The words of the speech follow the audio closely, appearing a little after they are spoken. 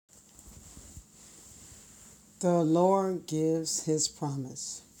The Lord gives his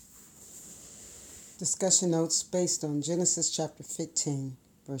promise. Discussion notes based on Genesis chapter 15,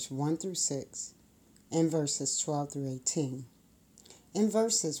 verse 1 through 6, and verses 12 through 18. In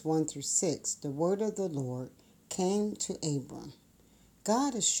verses 1 through 6, the word of the Lord came to Abram.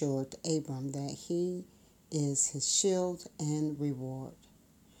 God assured Abram that he is his shield and reward,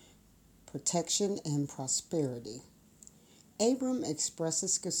 protection and prosperity. Abram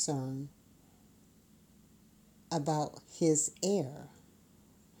expresses concern about his heir.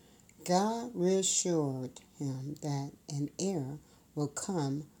 God reassured him that an heir will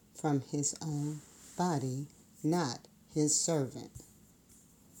come from his own body, not his servant.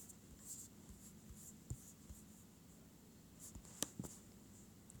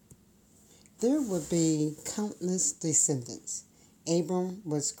 There would be countless descendants. Abram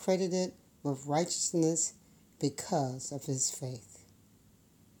was credited with righteousness because of his faith.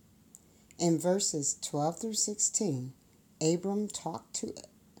 In verses 12 through 16, Abram talked to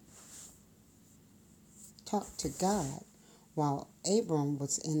God while Abram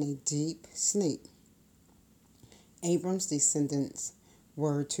was in a deep sleep. Abram's descendants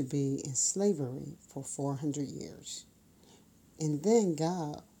were to be in slavery for 400 years. And then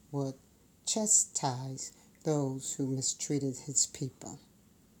God would chastise those who mistreated his people.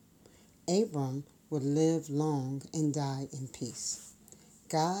 Abram would live long and die in peace.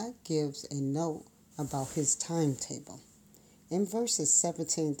 God gives a note about his timetable. In verses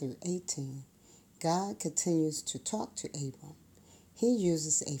 17 through 18, God continues to talk to Abram. He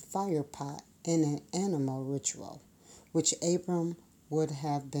uses a fire pot in an animal ritual, which Abram would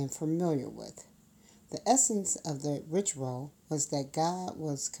have been familiar with. The essence of the ritual was that God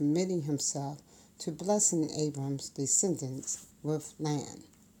was committing himself to blessing Abram's descendants with land.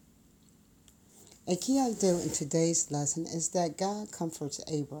 A key idea in today's lesson is that God comforts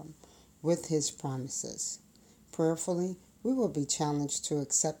Abram with his promises. Prayerfully, we will be challenged to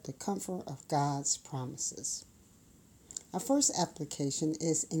accept the comfort of God's promises. Our first application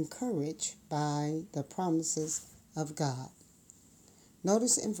is encouraged by the promises of God.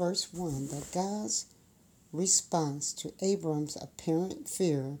 Notice in verse 1 that God's response to Abram's apparent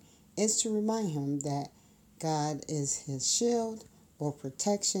fear is to remind him that God is his shield or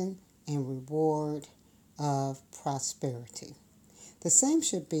protection and reward of prosperity. The same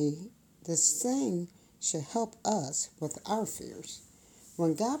should help us with our fears.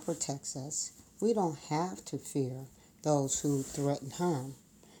 When God protects us, we don't have to fear those who threaten harm.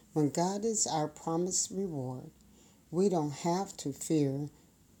 When God is our promised reward, we don't have to fear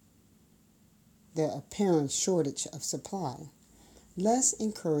the apparent shortage of supply. Let's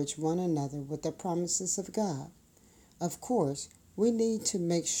encourage one another with the promises of God. Of course, we need to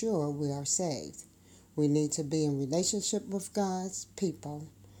make sure we are saved. We need to be in relationship with God's people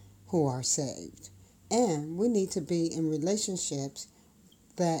who are saved. And we need to be in relationships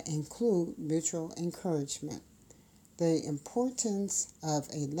that include mutual encouragement. The importance of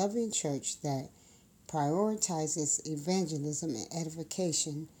a loving church that prioritizes evangelism and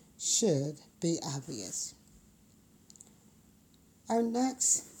edification should be obvious. Our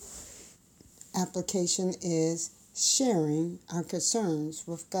next application is sharing our concerns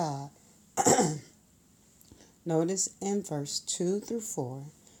with God. Notice in verse 2 through 4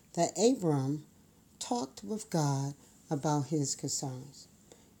 that Abram talked with God about his concerns.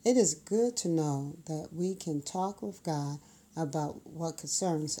 It is good to know that we can talk with God about what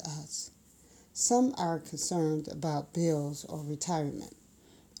concerns us. Some are concerned about bills or retirement.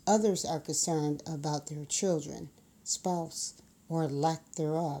 Others are concerned about their children, spouse, or lack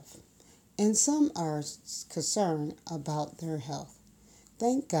thereof. And some are concerned about their health.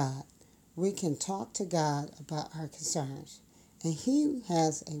 Thank God we can talk to God about our concerns, and He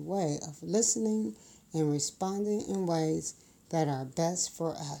has a way of listening and responding in ways that are best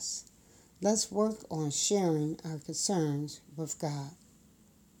for us. Let's work on sharing our concerns with God.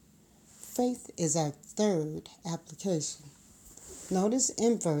 Faith is our third application. Notice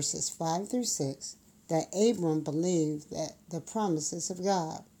in verses 5 through 6 that Abram believed that the promises of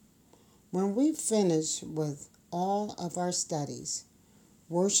God. When we finish with all of our studies,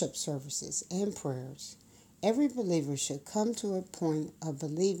 worship services, and prayers, every believer should come to a point of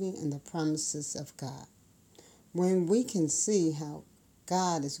believing in the promises of God. When we can see how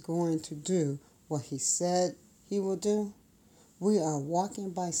God is going to do what He said He will do, we are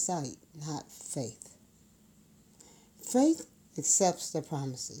walking by sight, not faith. Faith accepts the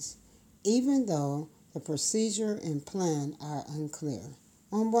promises, even though the procedure and plan are unclear.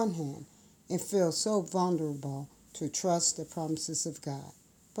 On one hand, it feels so vulnerable to trust the promises of God.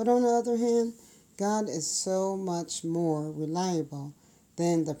 But on the other hand, God is so much more reliable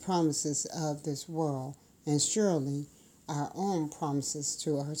than the promises of this world and surely our own promises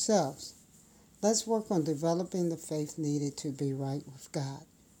to ourselves. Let's work on developing the faith needed to be right with God.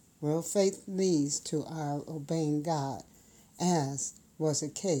 Real faith leads to our obeying God, as was the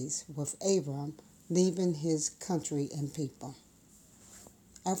case with Abram leaving his country and people.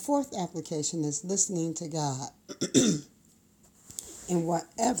 Our fourth application is listening to God in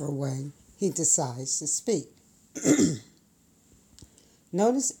whatever way he decides to speak.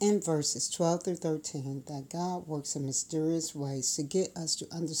 Notice in verses 12 through 13 that God works in mysterious ways to get us to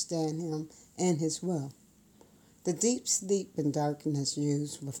understand him and his will. The deep sleep and darkness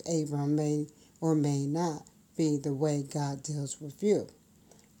used with Abram may or may not be the way God deals with you.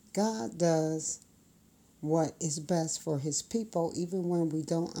 God does what is best for his people even when we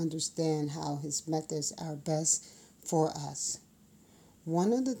don't understand how his methods are best for us.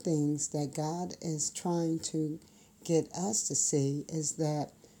 One of the things that God is trying to get us to see is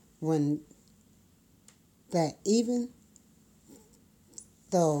that even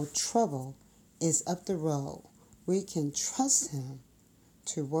though trouble is up the road, we can trust him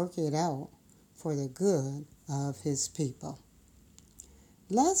to work it out for the good of his people.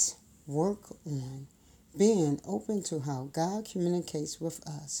 Let's work on being open to how God communicates with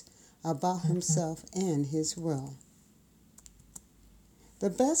us about himself and his will. The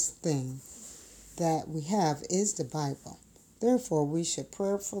best thing that we have is the Bible. Therefore, we should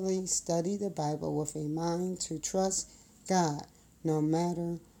prayerfully study the Bible with a mind to trust God no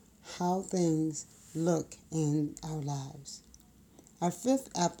matter how things look in our lives. Our fifth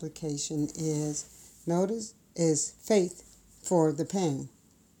application is faith for the pain.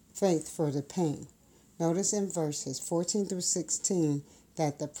 Faith for the pain. Notice in verses 14 through 16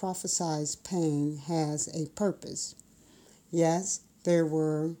 that the prophesied pain has a purpose. Yes, there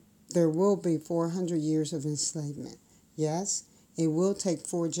will be 400 years of enslavement. Yes, it will take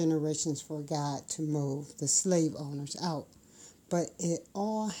 4 generations for God to move the slave owners out. But it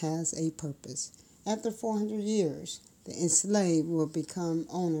all has a purpose. After 400 years, the enslaved will become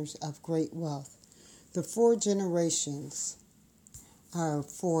owners of great wealth. The 4 generations are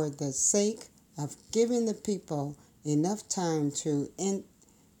for the sake of giving the people enough time to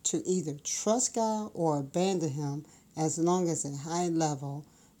either trust God or abandon him, as long as a high level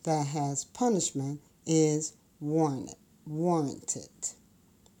that has punishment is warranted.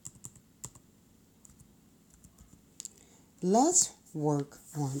 Let's work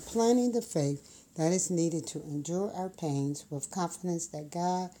on planning the faith that is needed to endure our pains with confidence that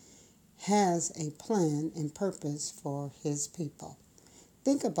God has a plan and purpose for his people.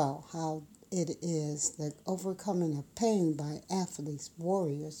 Think about how it is the overcoming of pain by athletes,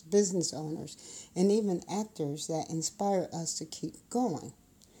 warriors, business owners, and even actors that inspire us to keep going.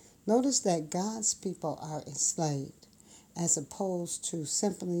 Notice that God's people are enslaved as opposed to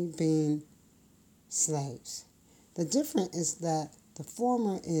simply being slaves. The difference is that the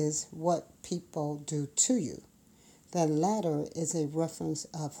former is what people do to you. The latter is a reference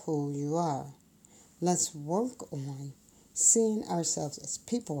of who you are. Let's work on seeing ourselves as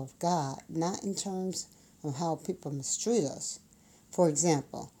people of God, not in terms of how people mistreat us. For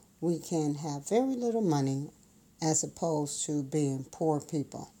example, we can have very little money as opposed to being poor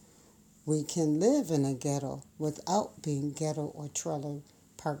people. We can live in a ghetto without being ghetto or trailer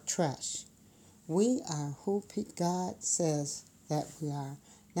park trash. We are who God says that we are,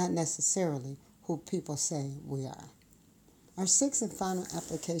 not necessarily who people say we are. Our sixth and final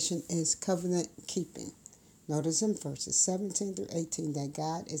application is covenant keeping. Notice in verses 17 through 18 that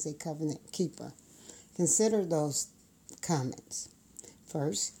God is a covenant keeper. Consider those comments.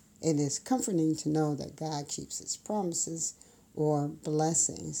 First, it is comforting to know that God keeps his promises or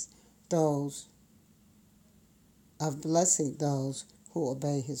blessing those who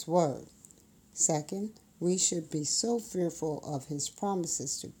obey his word. Second, we should be so fearful of his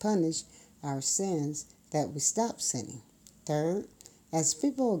promises to punish our sins that we stop sinning. Third, as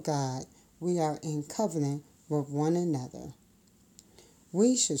people of God, we are in covenant with one another.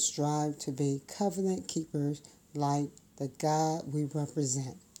 We should strive to be covenant keepers like the God we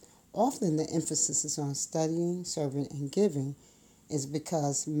represent. Often the emphasis is on studying, serving, and giving is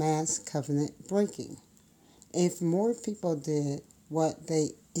because mass covenant breaking. If more people did what they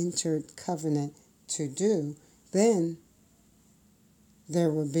entered covenant to do, then there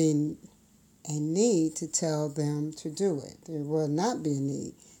would be a need to tell them to do it. There will not be a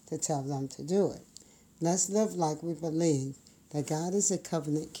need to tell them to do it. Let's live like we believe that God is a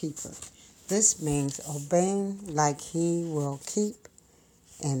covenant keeper. This means obeying like he will keep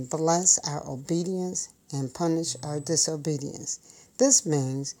and bless our obedience and punish our disobedience. This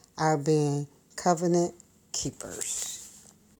means our being covenant keepers.